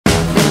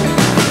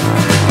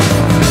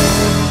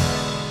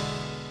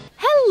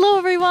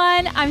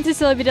everyone, I'm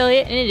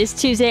Cecelia, and it is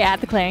Tuesday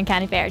at the Clarion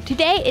County Fair.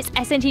 Today is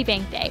S&T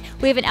Bank Day.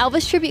 We have an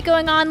Elvis tribute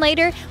going on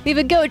later. We have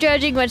a goat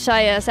judging, which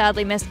I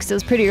sadly missed because it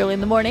was pretty early in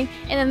the morning.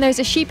 And then there's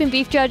a sheep and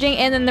beef judging,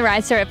 and then the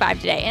rides start at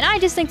 5 today. And I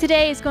just think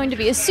today is going to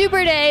be a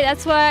super day.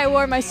 That's why I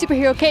wore my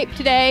superhero cape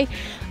today,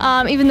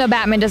 even though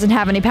Batman doesn't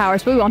have any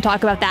powers, but we won't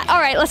talk about that. All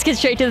right, let's get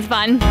straight to the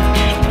fun.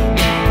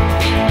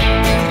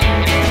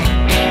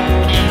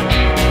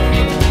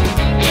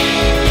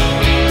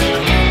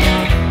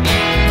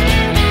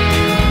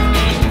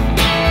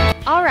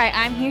 Alright,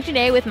 I'm here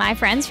today with my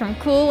friends from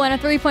Cool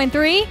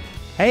 103.3.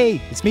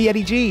 Hey, it's me,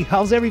 Eddie G.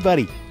 How's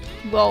everybody?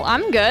 Well,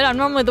 I'm good. I'm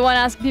normally the one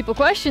asking people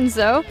questions,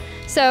 though.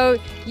 So,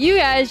 you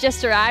guys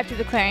just arrived to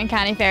the Clarion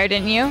County Fair,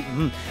 didn't you?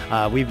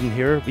 We've been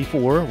here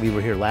before. We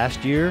were here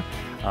last year.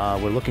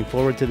 We're looking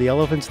forward to the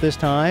elephants this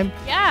time.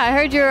 Yeah, I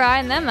heard you were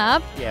eyeing them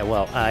up. Yeah,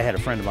 well, I had a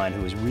friend of mine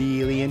who was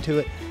really into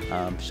it,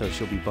 so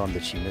she'll be bummed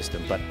that she missed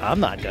them. But I'm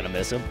not going to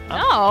miss them.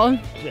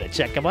 I'm going to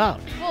check them out.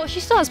 Well,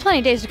 she still has plenty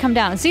of days to come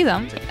down and see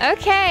them.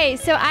 Okay,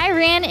 so I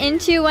ran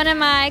into one of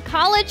my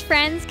college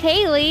friends,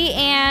 Kaylee,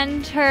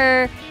 and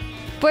her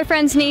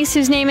boyfriend's niece,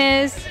 whose name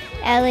is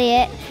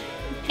Elliot.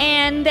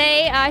 And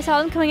I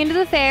saw them coming into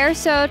the fair.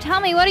 So tell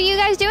me, what are you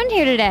guys doing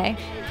here today?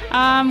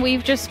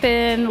 We've just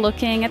been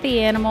looking at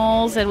the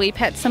animals, and we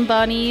pet some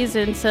bunnies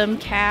and some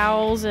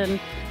cows, and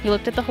we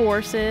looked at the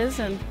horses,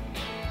 and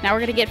now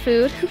we're gonna get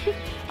food.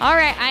 All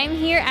right, I'm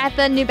here at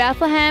the New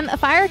Bethlehem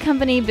Fire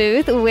Company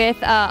booth with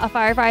a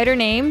firefighter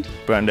named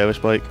Brian Davis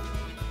Blake.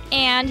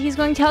 And he's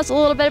going to tell us a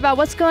little bit about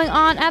what's going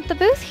on at the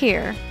booth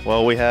here.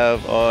 Well, we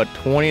have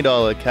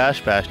 $20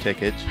 cash bash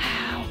tickets.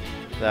 Wow.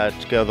 That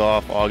goes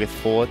off August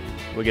 4th.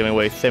 We're giving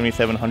away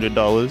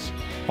 $7,700.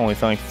 Only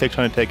selling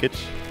 600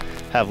 tickets.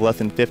 Have less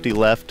than 50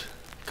 left.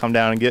 Come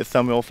down and get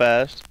some real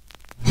fast.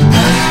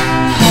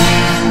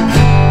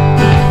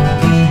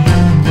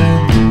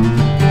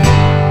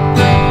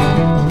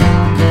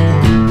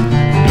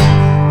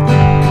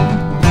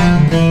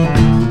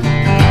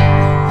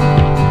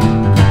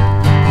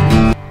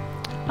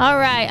 All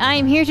right, I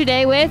am here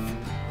today with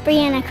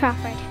Brianna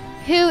Crawford.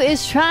 who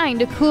is trying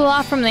to cool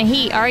off from the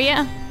heat, are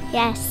you?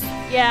 Yes.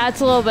 Yeah,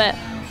 it's a little bit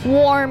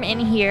warm in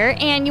here,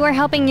 and you are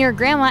helping your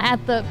grandma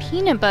at the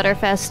Peanut Butter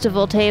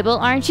Festival table,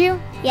 aren't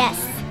you?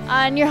 Yes.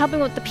 And you're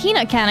helping with the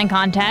peanut counting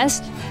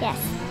contest. Yes.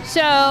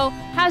 So,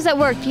 how does that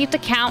work? Do you have to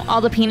count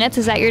all the peanuts?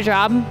 Is that your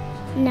job?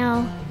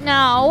 No,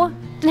 No.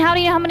 Then how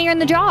do you know how many are in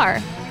the jar?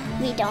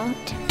 we don't.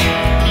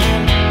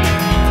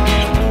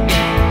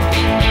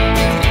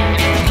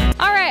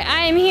 All right,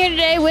 I am here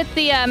today with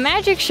the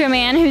magic show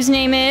man, whose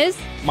name is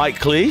Mike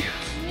Clee.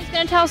 He's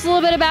going to tell us a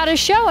little bit about his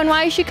show and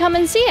why you should come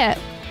and see it.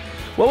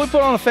 Well, we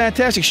put on a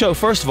fantastic show,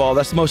 first of all.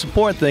 That's the most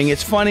important thing.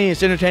 It's funny,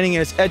 it's entertaining,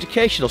 and it's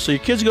educational. So your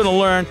kids are going to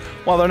learn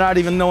while they're not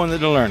even knowing that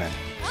they're learning.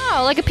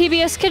 Oh, like a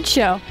PBS Kids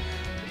show.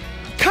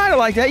 Kind of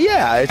like that,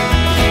 yeah.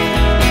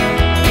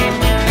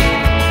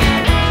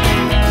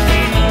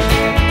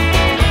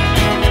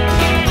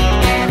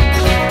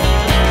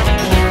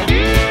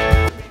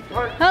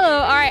 Hello,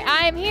 all right,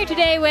 I am here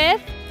today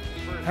with...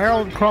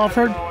 Harold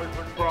Crawford.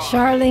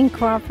 Charlene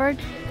Crawford.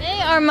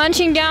 They are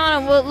munching down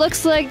on what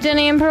looks like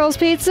Denny and Pearl's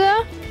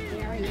pizza.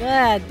 Very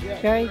good.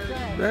 Very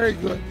good. Very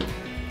good.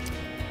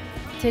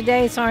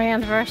 Today's our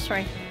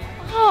anniversary.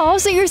 Oh,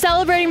 so you're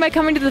celebrating by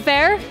coming to the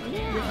fair?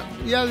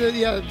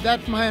 Yeah,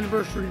 that's my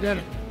anniversary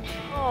dinner.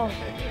 Oh,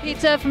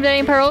 pizza from Denny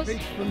and Pearl's?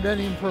 Pizza from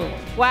Denny and Pearl.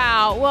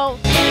 Wow, well...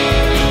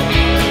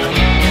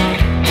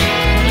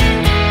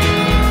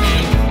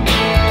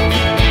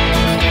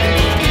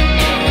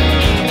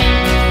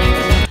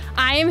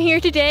 I am here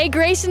today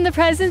gracing the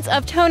presence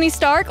of Tony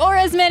Stark, or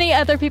as many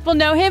other people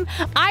know him,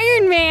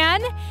 Iron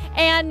Man.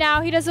 And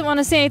now he doesn't want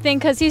to say anything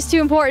because he's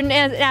too important.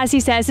 And as he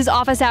says, his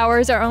office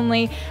hours are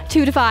only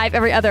 2 to 5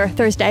 every other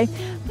Thursday.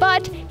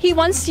 But he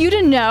wants you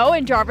to know,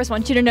 and Jarvis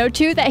wants you to know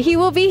too, that he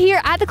will be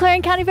here at the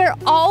Clarion County Fair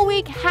all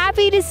week.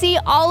 Happy to see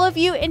all of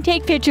you and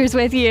take pictures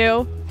with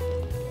you.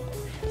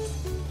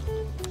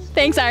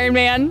 Thanks, Iron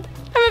Man.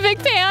 I'm a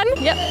big fan.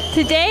 Yep.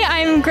 Today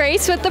I'm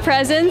graced with the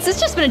presents. It's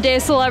just been a day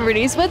of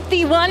celebrities with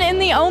the one and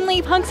the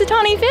only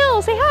Punxsutawney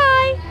Phil. Say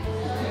hi.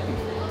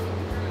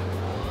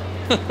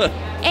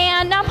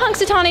 And now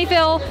Punxsutawney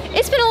Phil,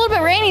 it's been a little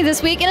bit rainy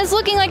this week, and it's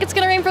looking like it's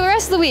going to rain for the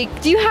rest of the week.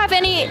 Do you have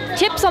any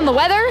tips on the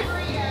weather?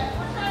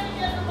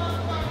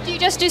 Do you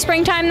just do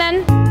springtime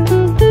then?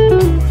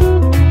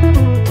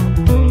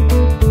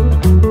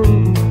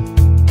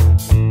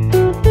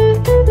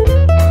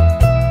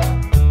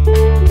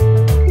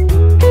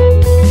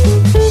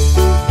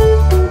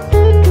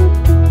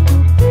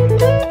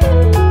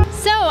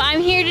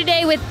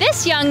 With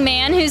this young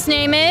man whose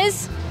name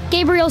is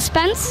Gabriel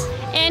Spence.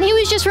 And he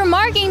was just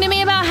remarking to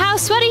me about how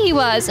sweaty he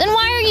was. And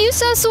why are you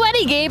so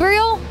sweaty,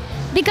 Gabriel?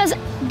 Because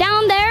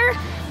down there,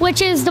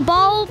 which is the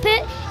ball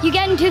pit, you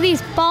get into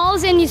these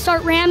balls and you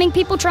start ramming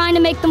people trying to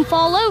make them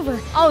fall over.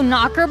 Oh,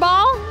 knocker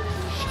ball?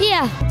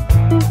 Yeah.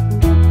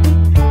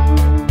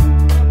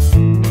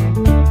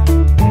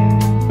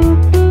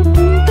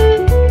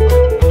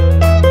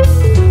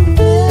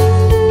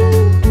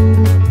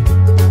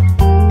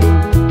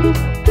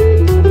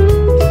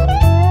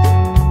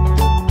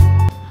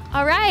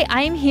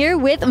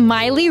 with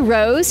Milee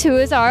Rose, who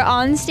is our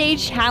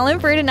on-stage talent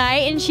for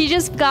tonight, and she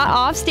just got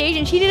off stage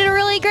and she did a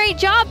really great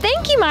job.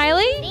 Thank you,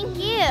 Milee. Thank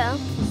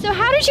you. So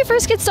how did you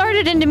first get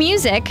started into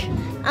music?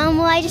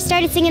 Well, I just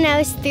started singing when I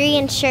was 3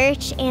 in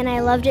church, and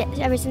I loved it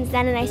ever since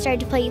then, and I started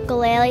to play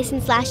ukulele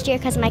since last year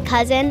because of my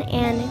cousin,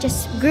 and it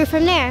just grew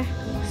from there.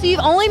 So you've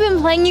only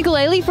been playing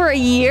ukulele for a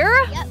year?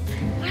 Yep.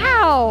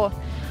 Wow.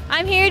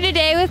 I'm here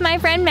today with my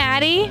friend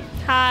Maddie.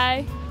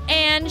 Hi.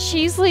 And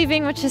she's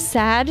leaving, which is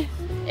sad.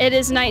 It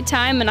is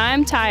nighttime and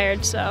I'm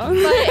tired, so.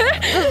 But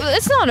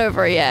it's not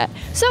over yet.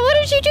 So what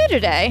did you do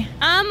today?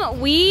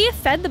 We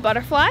fed the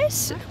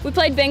butterflies. We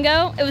played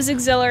bingo. It was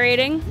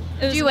exhilarating.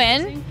 Did you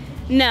win?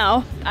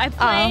 No. I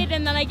played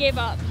and then I gave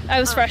up. I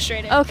was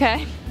frustrated.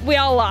 Okay. We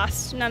all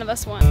lost. None of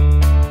us won.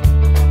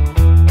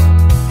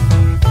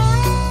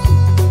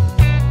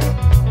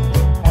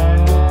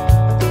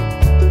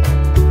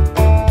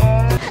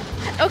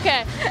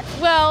 Okay.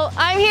 Well,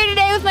 I'm here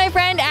today with my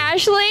friend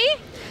Ashley.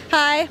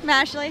 Hi, I'm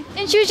Ashley.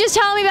 And she was just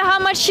telling me about how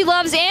much she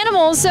loves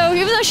animals. So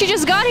even though she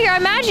just got here, I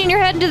imagine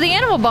you're heading to the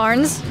animal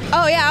barns.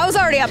 Oh yeah, I was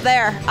already up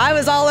there. I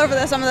was all over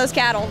some of those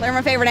cattle. They're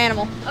my favorite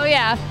animal. Oh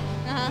yeah.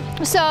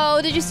 So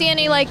did you see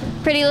any like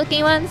pretty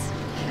looking ones?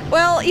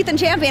 Well, Ethan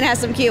Champion has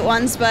some cute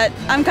ones, but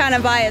I'm kind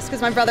of biased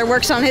because my brother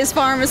works on his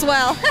farm as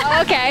well.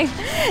 Oh, okay.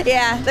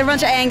 Yeah, they're a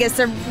bunch of Angus.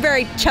 They're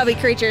very chubby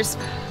creatures.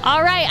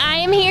 All right, I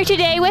am here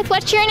today with,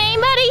 what's your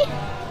name, buddy?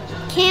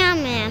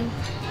 Cameron.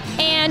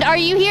 And are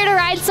you here to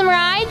ride some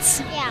rides?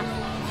 Yeah.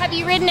 Have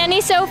you ridden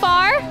any so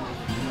far?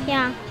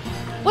 Yeah.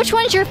 Which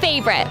one's your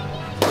favorite?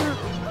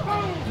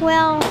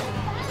 Well,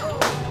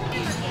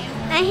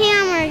 a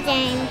hammer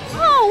game.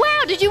 Oh,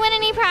 wow. Did you win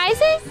any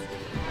prizes?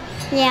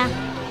 Yeah.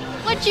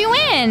 What'd you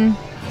win?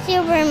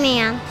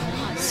 Superman.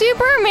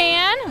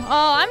 Superman?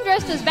 Oh, I'm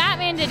dressed as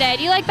Batman today.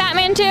 Do you like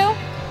Batman too?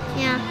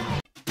 Yeah.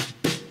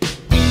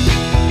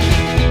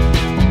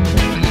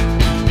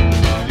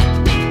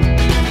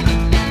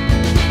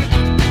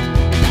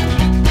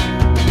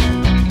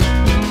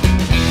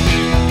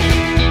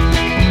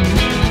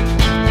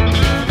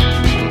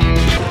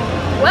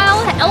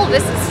 Well,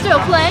 Elvis is still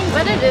playing,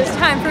 but it is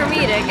time for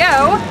me to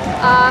go,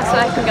 so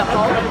I can go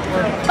home.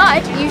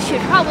 But you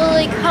should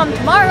probably come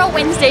tomorrow,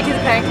 Wednesday, to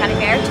the Clarion County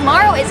Fair.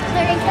 Tomorrow is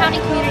Clarion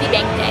County Community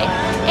Bank Day,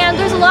 and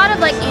there's a lot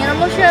of like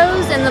animal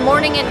shows in the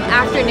morning and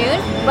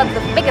afternoon, but the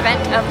big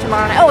event of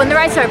tomorrow night, oh, and the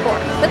rides start at 4.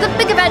 But the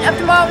big event of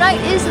tomorrow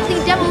night is the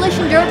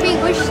Demolition Derby,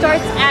 which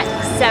starts at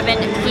 7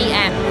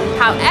 p.m.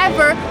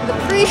 However, the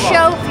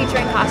pre-show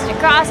featuring Cost and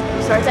Cross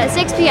starts at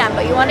 6 p.m.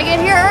 But you want to get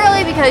here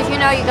early because you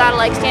know you gotta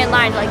like stay in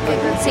line to like get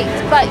good seats.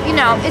 But you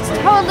know, it's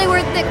totally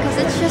worth it because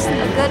it's just a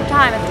good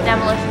time at the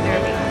Demolition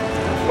Derby.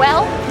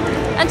 Well,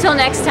 until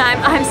next time,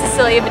 I'm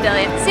Cecelia.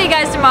 See you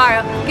guys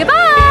tomorrow.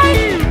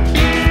 Goodbye!